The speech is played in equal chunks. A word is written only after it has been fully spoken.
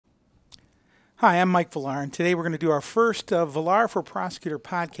Hi, I'm Mike Villar, and today we're going to do our first Villar for Prosecutor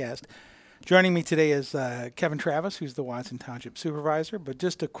podcast. Joining me today is Kevin Travis, who's the Watson Township Supervisor. But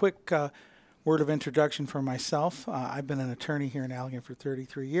just a quick word of introduction for myself. I've been an attorney here in Allegan for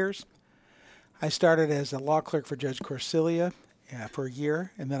 33 years. I started as a law clerk for Judge Corsilia for a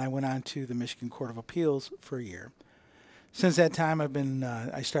year, and then I went on to the Michigan Court of Appeals for a year. Since that time,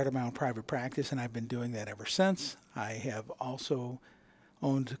 I started my own private practice, and I've been doing that ever since. I have also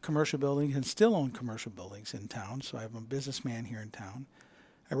owned commercial buildings and still own commercial buildings in town, so I'm a businessman here in town.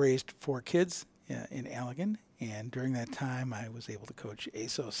 I raised 4 kids in Allegan, and during that time I was able to coach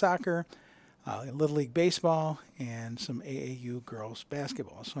ASO soccer, Little League baseball, and some AAU girls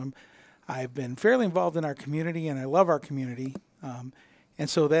basketball. So I've been fairly involved in our community, and I love our community. And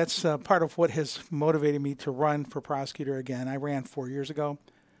so that's part of what has motivated me to run for prosecutor again. I ran 4 years ago,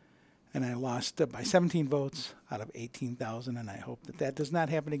 and I lost by 17 votes out of 18,000, and I hope that does not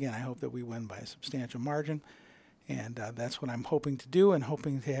happen again. I hope that we win by a substantial margin, and that's what I'm hoping to do, and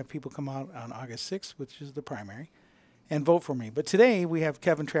hoping to have people come out on August 6th, which is the primary, and vote for me. But today we have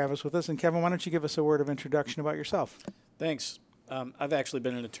Kevin Travis with us, and Kevin, why don't you give us a word of introduction about yourself? Thanks. I've actually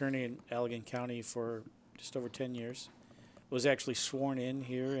been an attorney in Allegan County for just over 10 years. Was actually sworn in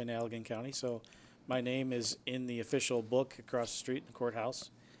here in Allegan County, so my name is in the official book across the street in the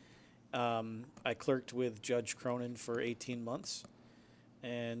courthouse. I clerked with Judge Cronin for 18 months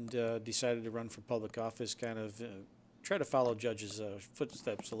and decided to run for public office, kind of try to follow Judge's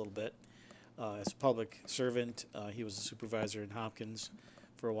footsteps a little bit. As a public servant, he was a supervisor in Hopkins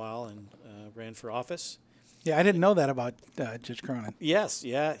for a while and ran for office. Yeah, I didn't know that about Judge Cronin. Yes,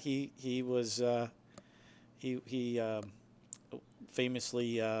 yeah, he was he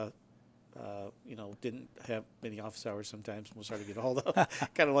famously didn't have many office hours sometimes, was hard to get a hold of,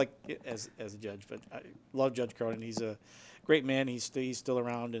 kind of like as a judge. But I love Judge Cronin. He's a great man. He's still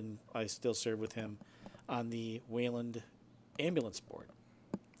around, and I still serve with him on the Wayland Ambulance Board.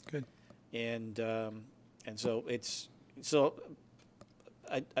 Good. And so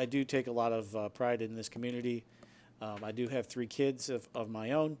I do take a lot of pride in this community. I do have 3 kids of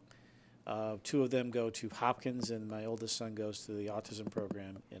my own. 2 of them go to Hopkins, and my oldest son goes to the autism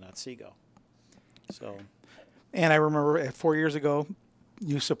program in Otsego. So, and I remember 4 years ago,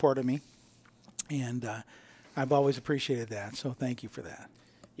 you supported me, and I've always appreciated that. So thank you for that.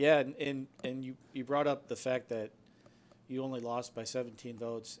 Yeah, and you brought up the fact that you only lost by 17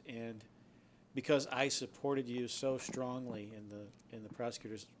 votes, and because I supported you so strongly in the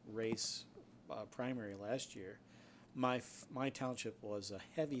prosecutor's race primary last year, my township was a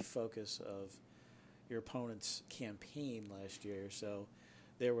heavy focus of your opponent's campaign last year. So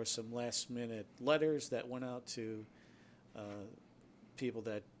there were some last-minute letters that went out to people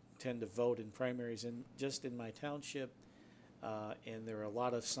that tend to vote in primaries just in my township, and there were a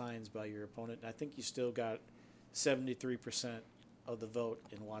lot of signs by your opponent. And I think you still got 73% of the vote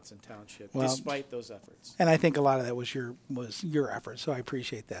in Watson Township, despite those efforts. And I think a lot of that was your effort, so I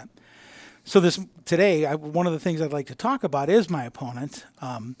appreciate that. So today, one of the things I'd like to talk about is my opponent.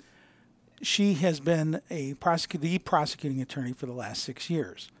 She has been the prosecuting attorney for the last 6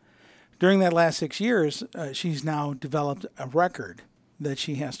 years. During that last 6 years, she's now developed a record that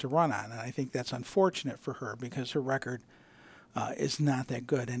she has to run on, and I think that's unfortunate for her because her record is not that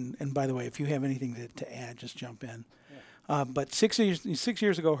good. And by the way, if you have anything to add, just jump in. Yeah. But 6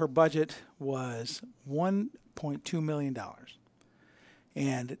 years ago, her budget was $1.2 million.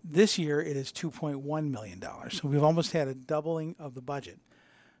 And this year it is $2.1 million. So we've almost had a doubling of the budget.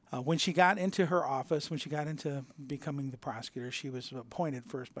 When she got into her office, when she got into becoming the prosecutor, she was appointed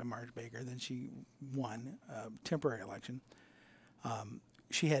first by Marge Baker. Then she won a temporary election.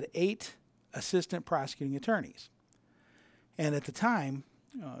 She had 8 assistant prosecuting attorneys. And at the time,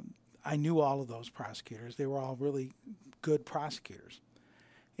 I knew all of those prosecutors. They were all really good prosecutors.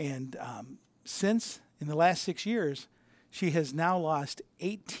 And in the last 6 years, she has now lost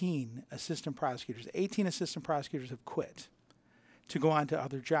 18 assistant prosecutors. 18 assistant prosecutors have quit to go on to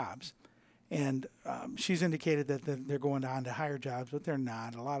other jobs. And she's indicated that they're going on to higher jobs, but they're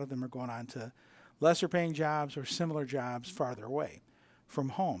not. A lot of them are going on to lesser paying jobs or similar jobs farther away from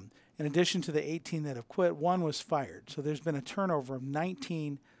home. In addition to the 18 that have quit, 1 was fired. So there's been a turnover of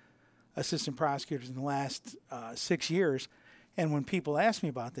 19 assistant prosecutors in the last 6 years. And when people ask me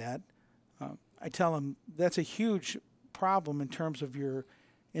about that, I tell them that's a huge problem in terms of your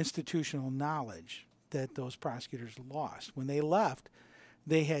institutional knowledge that those prosecutors lost. When they left,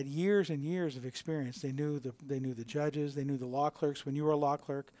 they had years and years of experience. They knew the judges, they knew the law clerks. When you were a law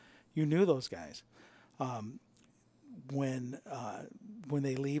clerk, you knew those guys. When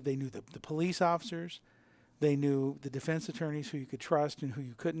they leave, they knew the police officers. They knew the defense attorneys who you could trust and who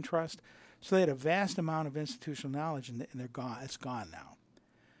you couldn't trust. So they had a vast amount of institutional knowledge, and they're gone. It's gone now.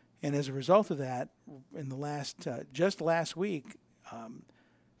 And as a result of that, in the just last week,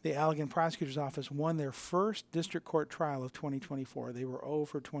 the Allegan Prosecutor's Office won their first district court trial of 2024. They were 0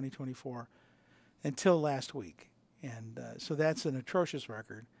 for 2024 until last week. And so that's an atrocious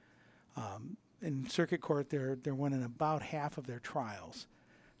record. In circuit court, they're winning about half of their trials.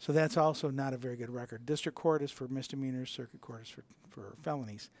 So that's also not a very good record. District court is for misdemeanors, circuit court is for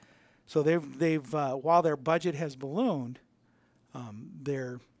felonies. So they've while their budget has ballooned,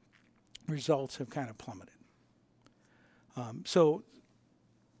 their results have kind of plummeted. So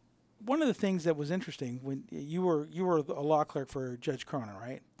one of the things that was interesting, when you were a law clerk for Judge Cronin,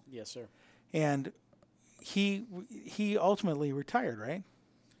 right? Yes, sir. And he ultimately retired, right?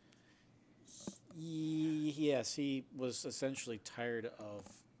 Yes, he was essentially tired of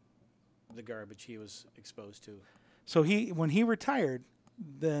the garbage he was exposed to. So when he retired,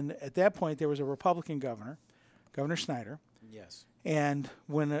 then at that point there was a Republican governor, Governor Snyder. Yes. And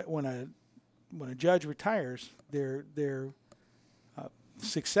when a judge retires, their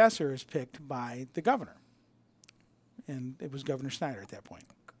successor is picked by the governor, and it was Governor Snyder at that point.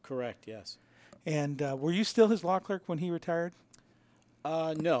 Correct. Yes. And were you still his law clerk when he retired?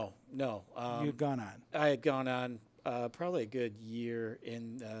 No. You had gone on. I had gone on probably a good year,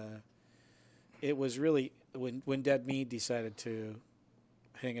 and it was really when Deb Mead decided to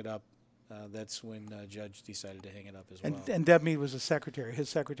hang it up. That's when Judge decided to hang it up as well. And Deb Mead was his secretary,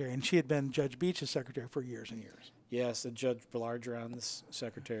 and she had been Judge Beach's secretary for years and years. Yes, and Judge Villar's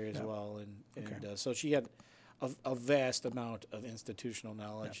secretary as Yep. well, and Okay. So she had a vast amount of institutional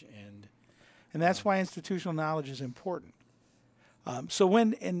knowledge, Yep. and that's why institutional knowledge is important. So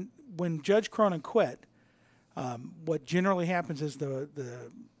when Judge Cronin quit, what generally happens is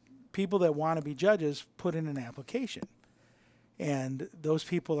the people that want to be judges put in an application, and those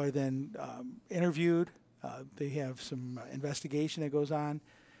people are then interviewed. They have some investigation that goes on,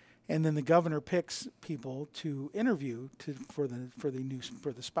 and then the governor picks people to interview for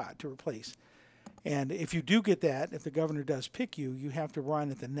the spot to replace. And if you do get that, if the governor does pick you, you have to run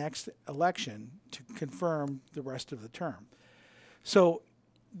at the next election to confirm the rest of the term. So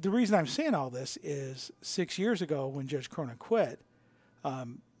the reason I'm saying all this is 6 years ago when Judge Cronin quit,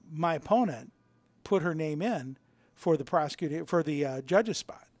 my opponent put her name in for the judge's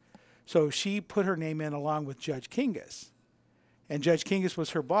spot. So she put her name in along with Judge Kingus. And Judge Kingus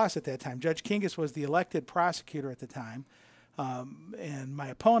was her boss at that time. Judge Kingus was the elected prosecutor at the time. And my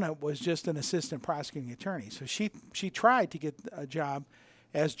opponent was just an assistant prosecuting attorney. So she tried to get a job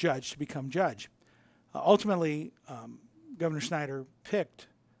as judge to become judge. Ultimately, Governor Snyder picked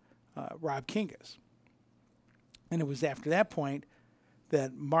Rob Kingus. And it was after that point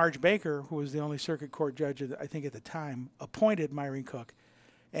that Marge Baker, who was the only circuit court judge, I think at the time, appointed Myrene Cook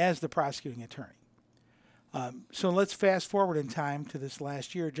as the prosecuting attorney. So let's fast forward in time to this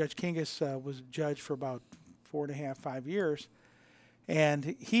last year. Judge Kingus was judge for about 4.5, 5 years,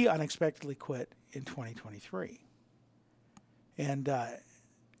 and he unexpectedly quit in 2023. And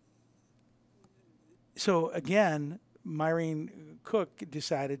so again, Myrene Cook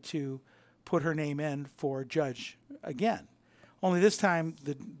decided to put her name in for judge again. Only this time,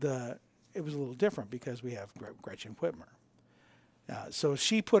 it was a little different because we have Gretchen Whitmer. So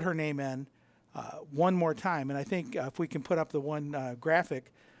she put her name in one more time, and I think if we can put up the one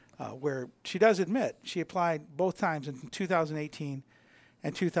graphic where she does admit she applied both times in 2018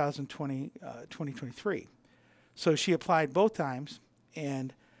 and 2023. So she applied both times,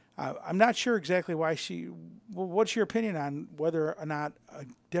 and I'm not sure exactly why what's your opinion on whether or not a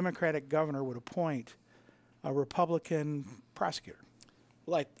Democratic governor would appoint a Republican prosecutor?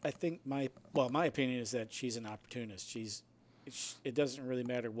 Well, I think my opinion is that she's an opportunist. It doesn't really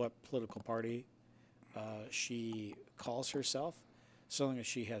matter what political party she calls herself, so long as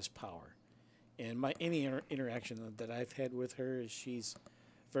she has power. And any interaction that I've had with her is she's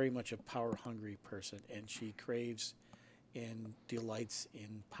very much a power-hungry person, and she craves and delights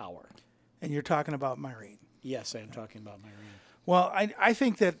in power. And you're talking about Myrene. Yes, I am talking about Myrene. Well, I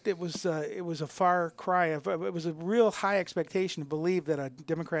think that it was a far cry. It was a real high expectation to believe that a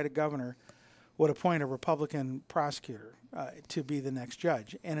Democratic governor would appoint a Republican prosecutor to be the next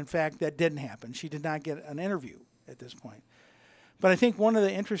judge. And in fact, that didn't happen. She did not get an interview at this point. But I think one of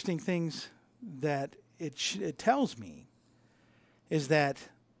the interesting things that it tells me is that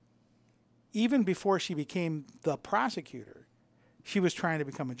even before she became the prosecutor, she was trying to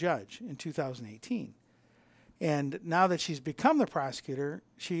become a judge in 2018. And now that she's become the prosecutor,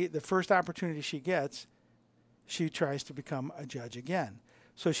 the first opportunity she gets, she tries to become a judge again.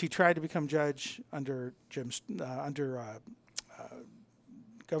 So she tried to become judge under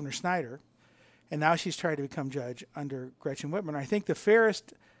Governor Snyder, and now she's tried to become judge under Gretchen Whitmer. And I think the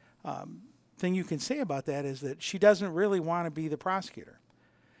fairest thing you can say about that is that she doesn't really want to be the prosecutor.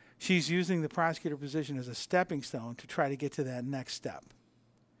 She's using the prosecutor position as a stepping stone to try to get to that next step.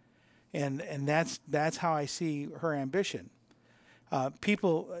 And that's how I see her ambition.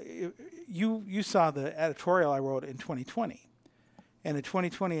 You saw the editorial I wrote in 2020. And in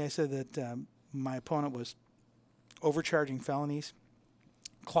 2020, I said that my opponent was overcharging felonies,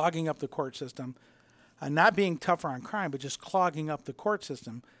 clogging up the court system, not being tougher on crime, but just clogging up the court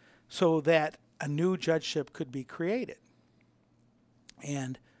system so that a new judgeship could be created.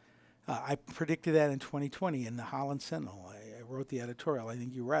 And I predicted that in 2020 in the Holland Sentinel. I wrote the editorial. I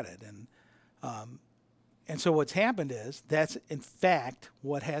think you read it. And so what's happened is that's, in fact,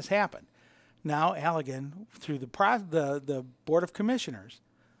 what has happened. Now Allegan, through the Board of Commissioners,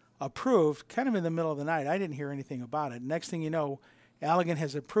 approved, kind of in the middle of the night, I didn't hear anything about it. Next thing you know, Allegan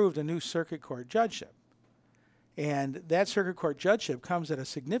has approved a new circuit court judgeship. And that circuit court judgeship comes at a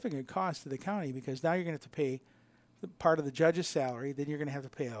significant cost to the county because now you're going to have to pay part of the judge's salary, then you're going to have to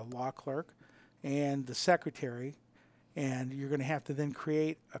pay a law clerk and the secretary, and you're going to have to then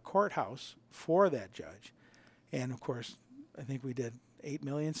create a courthouse for that judge. And, of course, I think we did 8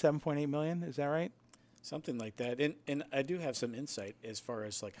 million, 7.8 million. Is that right? Something like that. And I do have some insight as far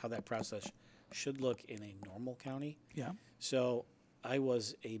as like how that process should look in a normal county. Yeah. So I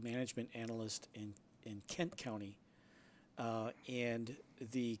was a management analyst in Kent County, and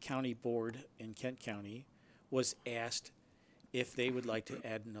the county board in Kent County was asked if they would like to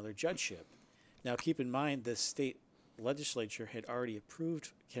add another judgeship. Now, keep in mind, the state legislature had already approved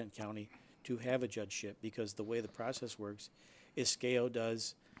Kent County to have a judgeship because the way the process works is SCAO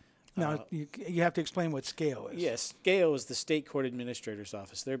does. Now, you have to explain what SCAO is. Yes, SCAO is the State Court Administrator's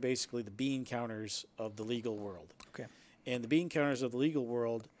Office. They're basically the bean counters of the legal world. Okay. And the bean counters of the legal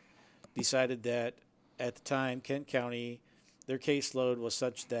world decided that at the time, Kent County, their caseload was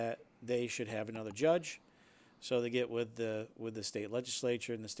such that they should have another judge. So they get with the state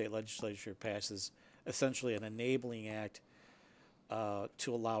legislature, and the state legislature passes essentially an enabling act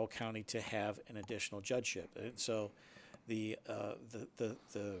to allow a county to have an additional judgeship. And so the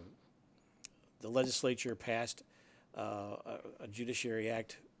legislature passed a Judiciary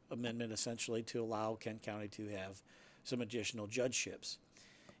Act amendment essentially to allow Kent County to have some additional judgeships.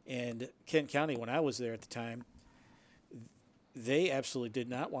 And Kent County, when I was there at the time, they absolutely did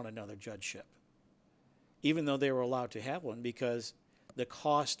not want another judgeship, even though they were allowed to have one, because the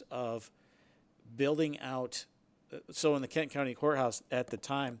cost of building out, so in the Kent County Courthouse at the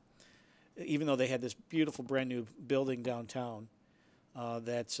time, even though they had this beautiful brand new building downtown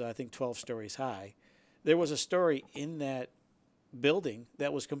that's, I think, 12 stories high, there was a story in that building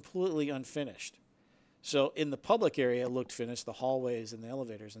that was completely unfinished. So in the public area, it looked finished, the hallways and the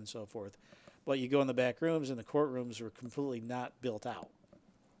elevators and so forth. But you go in the back rooms, and the courtrooms were completely not built out.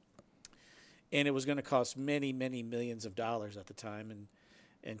 And it was going to cost many, many millions of dollars at the time.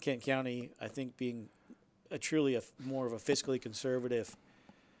 And Kent County, I think, being more of a fiscally conservative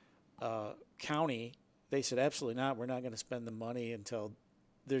county, they said, absolutely not. We're not going to spend the money until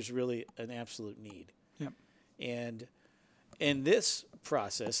there's really an absolute need. Yep. And in this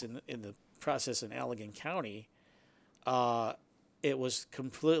process, in the process in Allegan County, it was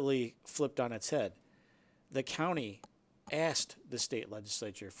completely flipped on its head. The county asked the state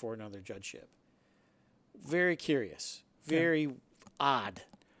legislature for another judgeship. Very curious, very odd.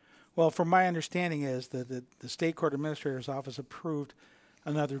 Well, from my understanding is that the State Court Administrator's Office approved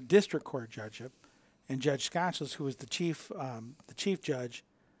another district court judgeship, and Judge Scotchless, who was the chief judge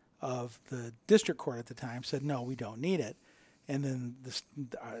of the district court at the time, said, no, we don't need it. And then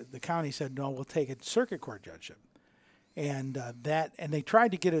the county said, no, we'll take a circuit court judgeship. And they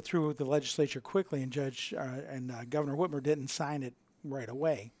tried to get it through the legislature quickly, and Governor Whitmer didn't sign it right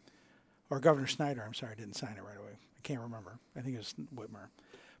away. Or Governor Snyder, I'm sorry, didn't sign it right away. I can't remember. I think it was Whitmer.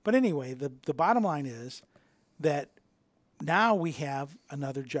 But anyway, the bottom line is that now we have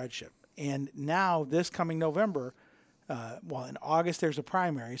another judgeship. And now this coming November, in August there's a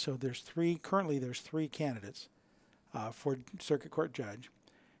primary, so currently there's three candidates for circuit court judge.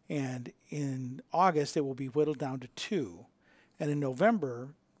 And in August it will be whittled down to 2. And in November,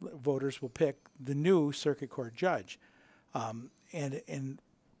 voters will pick the new circuit court judge. And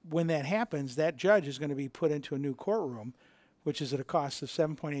when that happens, that judge is going to be put into a new courtroom, which is at a cost of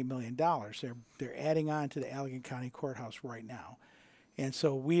 $7.8 million. They're adding on to the Allegan County Courthouse right now. And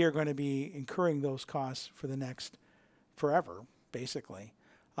so we are going to be incurring those costs for the next forever, basically.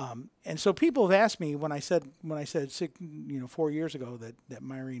 And so people have asked me when I said 4 years ago that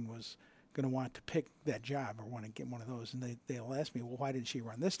Myrene was going to want to pick that job or want to get one of those, and they'll ask me, well, why didn't she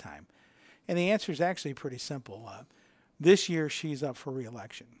run this time? And the answer is actually pretty simple. This year she's up for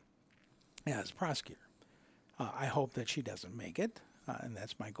re-election as prosecutor. I hope that she doesn't make it, and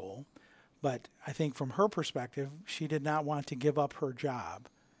that's my goal. But I think from her perspective, she did not want to give up her job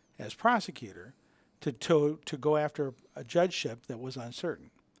as prosecutor to go after a judgeship that was uncertain.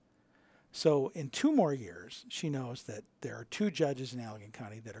 So in 2 more years, she knows that there are 2 judges in Allegan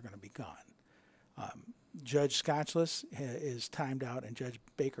County that are going to be gone. Judge Scotchless is timed out, and Judge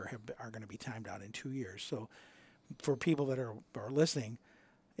Baker are going to be timed out in 2 years. So for people that are listening,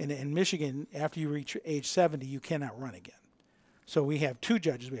 in Michigan, after you reach age 70, you cannot run again. So we have 2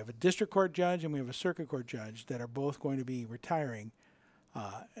 judges. We have a district court judge and we have a circuit court judge that are both going to be retiring,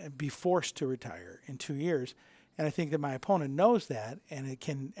 be forced to retire in 2 years. And I think that my opponent knows that, and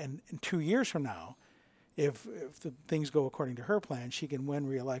in 2 years from now, if the things go according to her plan, she can win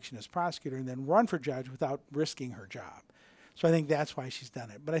re-election as prosecutor and then run for judge without risking her job. So I think that's why she's done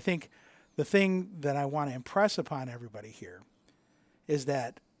it. But I think the thing that I want to impress upon everybody here is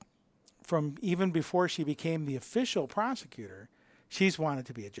that from even before she became the official prosecutor, she's wanted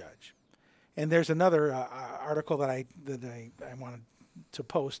to be a judge. And there's another article that I wanted to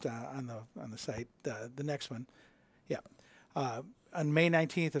post on the site, the next one. Yeah. On May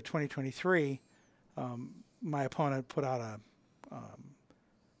 19th of 2023, my opponent put out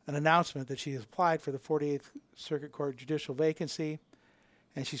an announcement that she has applied for the 48th Circuit Court judicial vacancy,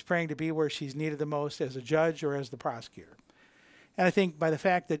 and she's praying to be where she's needed the most as a judge or as the prosecutor. And I think by the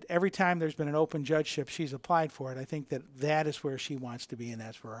fact that every time there's been an open judgeship, she's applied for it, I think that is where she wants to be, and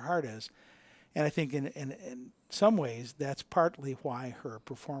that's where her heart is. And I think in some ways, that's partly why her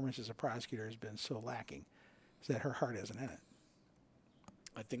performance as a prosecutor has been so lacking, is that her heart isn't in it.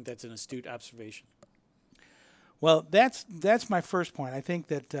 I think that's an astute observation. Well, that's my first point. I think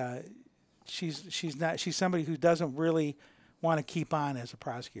that she's somebody who doesn't really want to keep on as a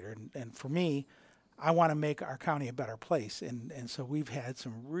prosecutor. And for me, I want to make our county a better place. And so we've had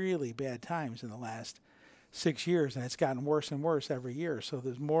some really bad times in the last 6 years, and it's gotten worse and worse every year. So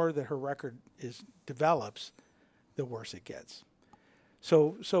the more that her record develops, the worse it gets.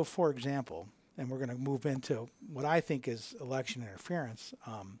 So for example, and we're going to move into what I think is election interference.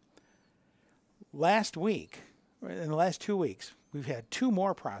 Last week, in the last 2 weeks, we've had 2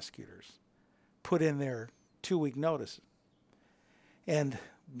 more prosecutors put in their 2-week notices. And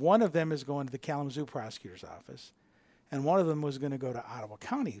one of them is going to the Kalamazoo prosecutor's office, and one of them was going to go to Ottawa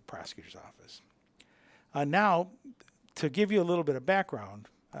County prosecutor's office. Now, to give you a little bit of background,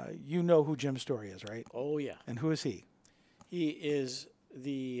 you know who Jim Story is, right? Oh, yeah. And who is he? He is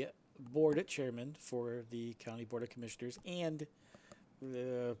the board chairman for the County Board of Commissioners and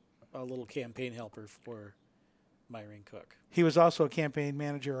a little campaign helper for Myrene Cook. He was also a campaign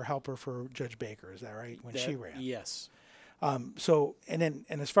manager or helper for Judge Baker, is that right, when she ran? Yes. And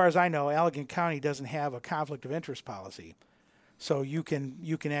as far as I know, Allegan County doesn't have a conflict of interest policy. So you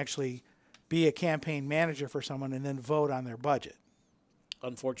can actually be a campaign manager for someone and then vote on their budget.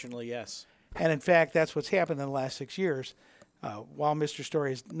 Unfortunately, yes. And in fact, that's what's happened in the last 6 years. While Mr.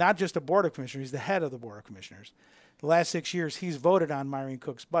 Story is not just a board of commissioners, he's the head of the board of commissioners. The last 6 years, he's voted on Myrene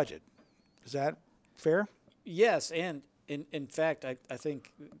Cook's budget. Is that fair? Yes, and in fact, I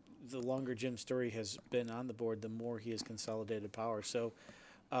think the longer Jim Story has been on the board, the more he has consolidated power. So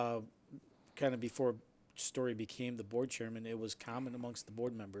kind of before Story became the board chairman, it was common amongst the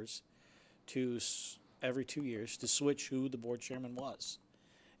board members to every 2 years to switch who the board chairman was.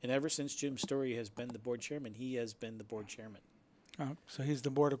 And ever since Jim Story has been the board chairman, he has been the board chairman. Oh, so he's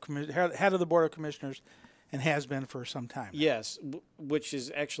the head of the board of commissioners, and has been for some time. Yes, which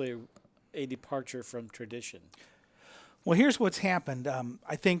is actually a departure from tradition. Well, here's what's happened.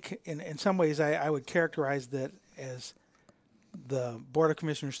 I think in some ways I would characterize that as the Board of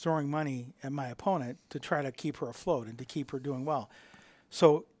Commissioners throwing money at my opponent to try to keep her afloat and to keep her doing well.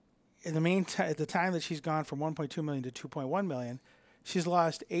 So in the meantime, at the time that she's gone from 1.2 million to 2.1 million, she's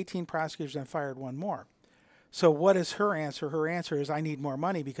lost 18 prosecutors and fired 1 more. So what is her answer? Her answer is, I need more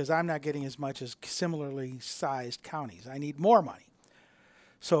money because I'm not getting as much as similarly sized counties. I need more money.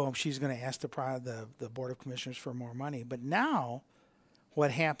 So she's going to ask the Board of Commissioners for more money. But now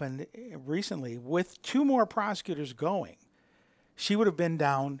what happened recently, with 2 more prosecutors going, she would have been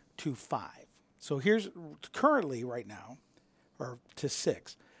down to 5. So here's currently right now, or to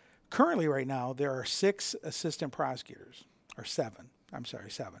 6. Currently right now, there are 6 assistant prosecutors, or 7. I'm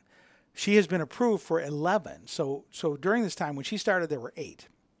sorry, 7. She has been approved for 11. So during this time, when she started, there were 8.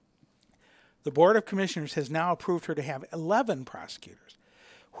 The Board of Commissioners has now approved her to have 11 prosecutors,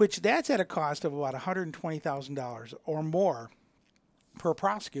 which that's at a cost of about $120,000 or more per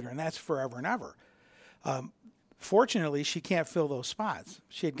prosecutor, and that's forever and ever. Fortunately, she can't fill those spots.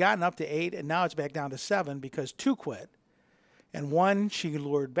 She had gotten up to 8, and now it's back down to 7 because 2 quit, and 1 she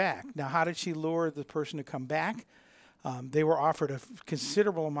lured back. Now, how did she lure the person to come back? They were offered a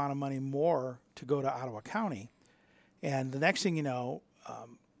considerable amount of money more to go to Ottawa County, and the next thing you know,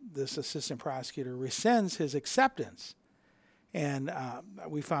 this assistant prosecutor rescinds his acceptance, and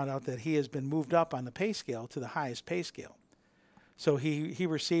we found out that he has been moved up on the pay scale to the highest pay scale. So he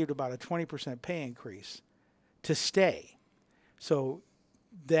received about a 20% pay increase to stay. So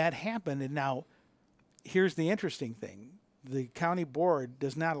that happened, and now here's the interesting thing. The county board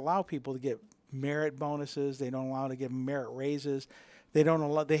does not allow people to get merit bonuses. They don't allow to give merit raises. They don't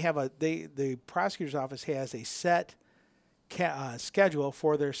allow. The prosecutor's office has a set schedule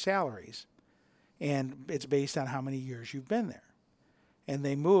for their salaries, and it's based on how many years you've been there. And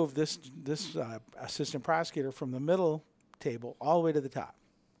they moved this assistant prosecutor from the middle table all the way to the top.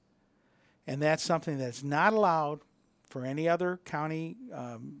 And that's something that's not allowed for any other county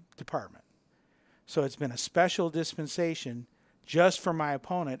department. So it's been a special dispensation just for my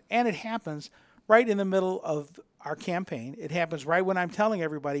opponent, and it happens right in the middle of our campaign. It happens right when I'm telling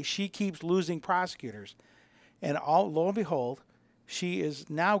everybody she keeps losing prosecutors. And lo and behold, she is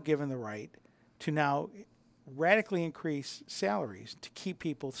now given the right to now radically increase salaries to keep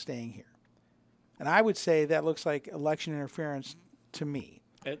people staying here. And I would say that looks like election interference to me.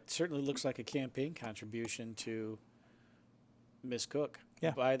 It certainly looks like a campaign contribution to Ms. Cook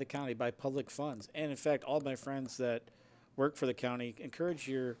Yeah. by the county, by public funds. And in fact, all my friends that work for the county, encourage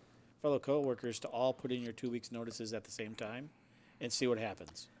your fellow coworkers to all put in your 2 weeks notices at the same time and see what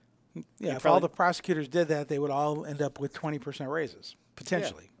happens. Yeah, if all the prosecutors did that, they would all end up with 20% raises,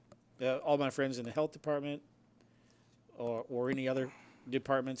 potentially. Yeah. All my friends in the health department or any other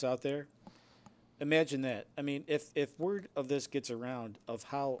departments out there, imagine that. I mean, if word of this gets around of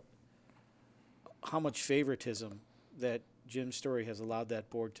how much favoritism that Jim Story has allowed that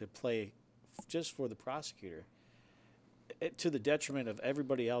board to play just for the prosecutor, to the detriment of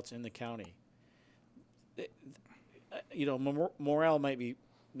everybody else in the county, morale might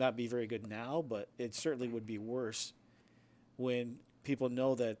not be very good now, but it certainly would be worse when people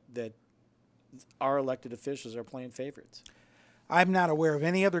know that our elected officials are playing favorites. I'm not aware of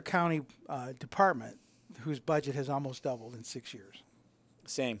any other county department whose budget has almost doubled in 6 years.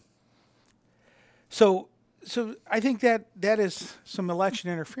 Same. So I think that is some election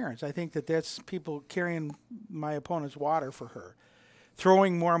interference. I think that's people carrying my opponent's water for her,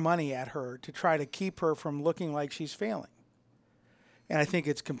 throwing more money at her to try to keep her from looking like she's failing. And I think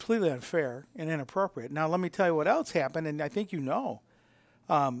it's completely unfair and inappropriate. Now, let me tell you what else happened, and I think you know.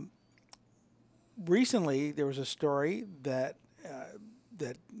 Recently, there was a story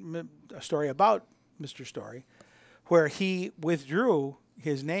a story about Mr. Story, where he withdrew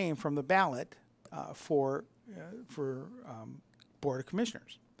his name from the ballot for Board of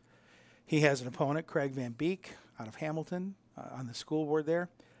Commissioners. He has an opponent, Craig Van Beek, out of Hamilton, on the school board there.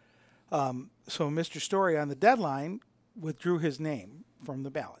 So Mr. Story, on the deadline, withdrew his name from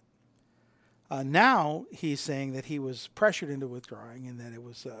the ballot. Now he's saying that he was pressured into withdrawing and that it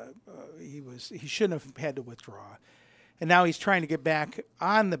was he shouldn't have had to withdraw, and now he's trying to get back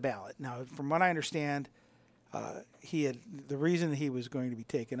on the ballot. Now, from what I understand, the reason he was going to be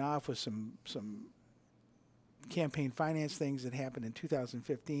taken off was some campaign finance things that happened in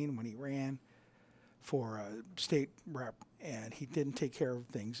 2015 when he ran for a state rep, and he didn't take care of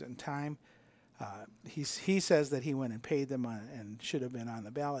things in time. He says that he went and paid them and should have been on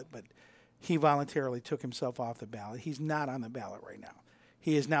the ballot, but he voluntarily took himself off the ballot. He's not on the ballot right now.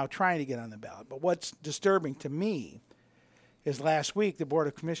 He is now trying to get on the ballot. But what's disturbing to me is last week the Board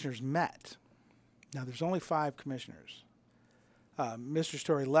of Commissioners met. Now, there's only 5 commissioners. Mr.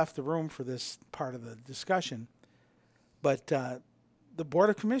 Story left the room for this part of the discussion, but the Board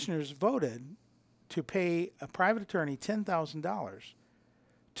of Commissioners voted to pay a private attorney $10,000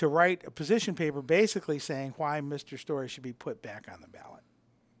 to write a position paper basically saying why Mr. Story should be put back on the ballot.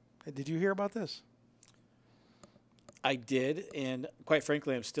 Did you hear about this? I did, and quite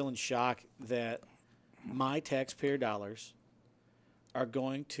frankly, I'm still in shock that my taxpayer dollars are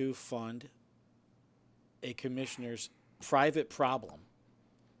going to fund a commissioner's private problem,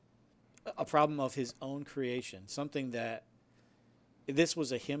 a problem of his own creation, something that this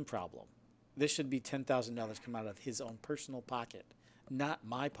was a him problem. This should be $10,000 come out of his own personal pocket, not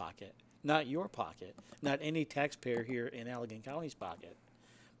my pocket, not your pocket, not any taxpayer here in Allegan County's pocket,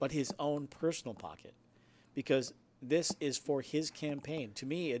 but his own personal pocket, because this is for his campaign. To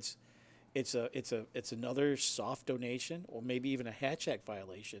me, it's another soft donation, or maybe even a Hatch Act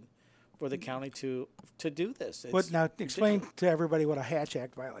violation for the county to do this. What now? Explain to everybody what a Hatch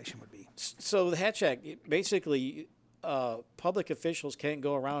Act violation would be. So the Hatch Act, basically, public officials can't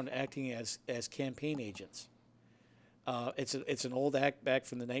go around acting as campaign agents. It's an old act back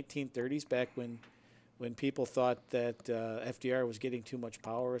from the 1930s, back when people thought that FDR was getting too much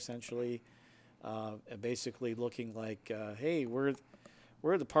power, essentially, and basically looking like, hey, we're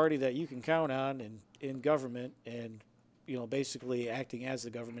the party that you can count on in government, and basically acting as the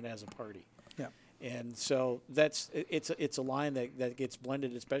government as a party. Yeah. And so it's a line that gets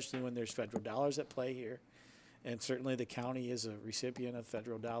blended, especially when there's federal dollars at play here, and certainly the county is a recipient of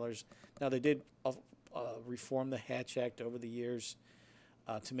federal dollars. Now they did reform the Hatch Act over the years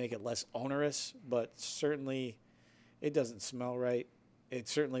to make it less onerous, but certainly it doesn't smell right. It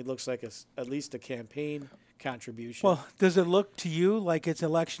certainly looks like at least a campaign contribution. Well, does it look to you like it's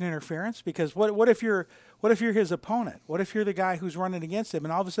election interference? Because what if you're his opponent? What if you're the guy who's running against him,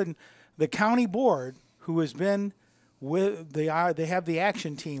 and all of a sudden the county board, who has been with they have the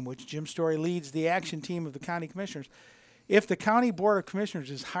action team, which Jim Story leads the action team of the county commissioners. If the county board of commissioners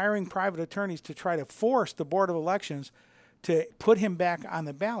is hiring private attorneys to try to force the board of elections to put him back on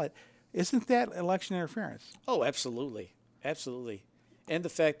the ballot, isn't that election interference? Oh, absolutely, absolutely. And the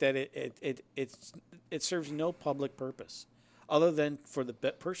fact that it serves no public purpose other than for the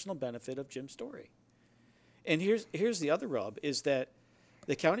personal benefit of Jim Story. And here's the other rub, is that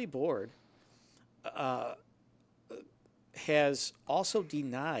the county board has also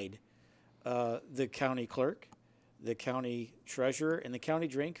denied the county clerk, the county treasurer, and the county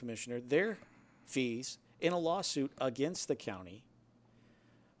drain commissioner their fees in a lawsuit against the county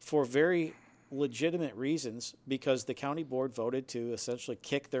for very legitimate reasons, because the county board voted to essentially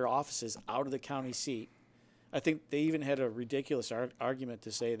kick their offices out of the county seat. I think they even had a ridiculous argument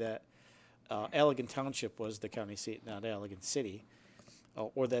to say that Allegan Township was the county seat, not Allegan City,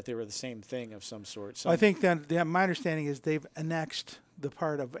 or that they were the same thing of some sort. I think that my understanding is they've annexed the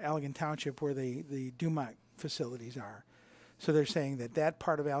part of Allegan Township where the Dumont facilities are. So they're saying that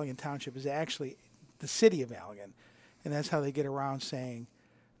part of Allegan Township is actually the city of Allegan, and that's how they get around saying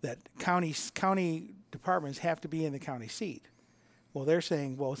that county departments have to be in the county seat. Well, they're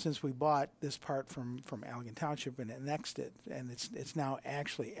saying, well, since we bought this part from Allegan Township and annexed it, and it's now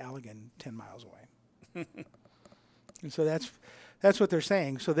actually Allegan 10 miles away. And so that's what they're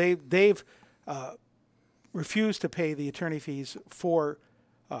saying. So they've refused to pay the attorney fees for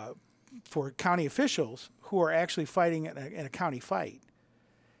county officials who are actually fighting in a county fight,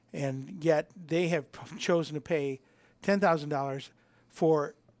 and yet they have chosen to pay $10,000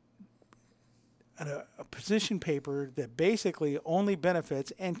 for a position paper that basically only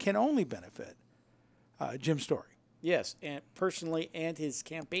benefits and can only benefit Jim Story. Yes, and personally, and his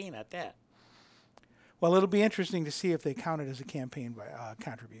campaign at that. Well, it'll be interesting to see if they count it as a campaign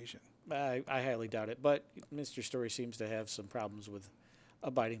contribution. I highly doubt it, but Mr. Story seems to have some problems with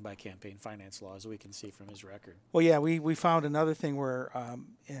abiding by campaign finance laws, we can see from his record. Well, yeah, we found another thing where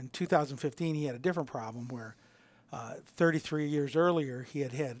in 2015 he had a different problem where 33 years earlier he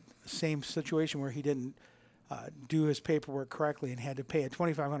had the same situation where he didn't do his paperwork correctly and had to pay a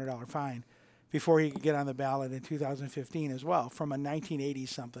 $2,500 fine before he could get on the ballot in 2015 as well from a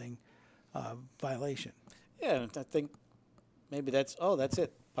 1980-something violation. Yeah, I think maybe that's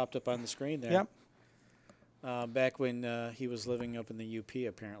it. Popped up on the screen there. Yep. Back when he was living up in the UP,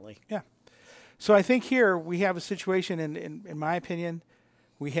 apparently. Yeah. So I think here we have a situation, in my opinion,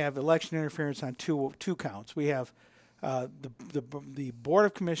 we have election interference on two counts. We have the Board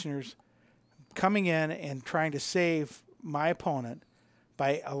of Commissioners coming in and trying to save my opponent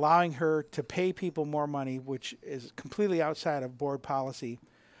by allowing her to pay people more money, which is completely outside of board policy,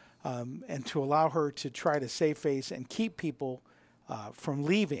 and to allow her to try to save face and keep people from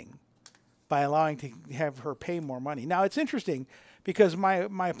leaving by allowing to have her pay more money. Now, it's interesting because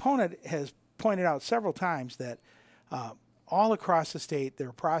my opponent has pointed out several times that all across the state there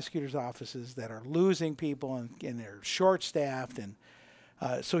are prosecutors' offices that are losing people and they're short-staffed. And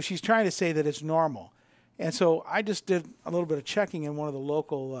so she's trying to say that it's normal. And so I just did a little bit of checking in one of the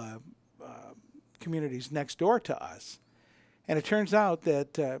local communities next door to us. And it turns out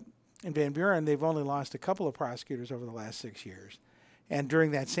that in Van Buren, they've only lost a couple of prosecutors over the last 6 years. And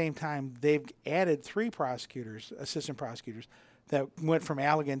during that same time, they've added 3 prosecutors, assistant prosecutors, that went from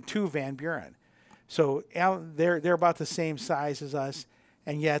Allegan to Van Buren. So they're about the same size as us,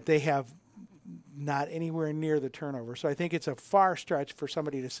 and yet they have not anywhere near the turnover. So I think it's a far stretch for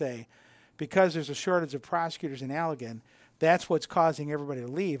somebody to say, because there's a shortage of prosecutors in Allegan, that's what's causing everybody to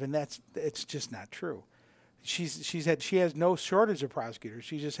leave, and it's just not true. she has no shortage of prosecutors.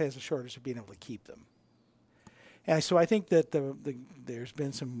 She just has a shortage of being able to keep them. And so I think that there's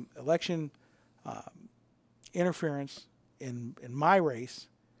been some election interference in my race,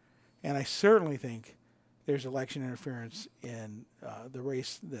 and I certainly think there's election interference in the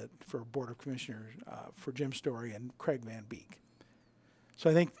race for Board of Commissioners for Jim Story and Craig Van Beek. So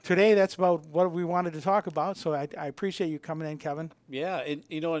I think today that's about what we wanted to talk about. So I appreciate you coming in, Kevin. Yeah,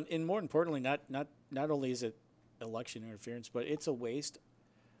 and more importantly, not only is it election interference, but it's a waste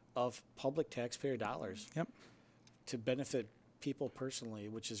of public taxpayer dollars. Yep. To benefit people personally,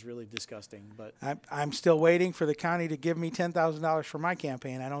 which is really disgusting. But I'm still waiting for the county to give me $10,000 for my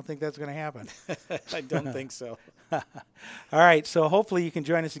campaign. I don't think that's going to happen. I don't think so. All right. So hopefully you can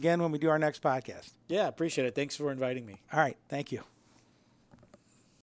join us again when we do our next podcast. Yeah, appreciate it. Thanks for inviting me. All right. Thank you.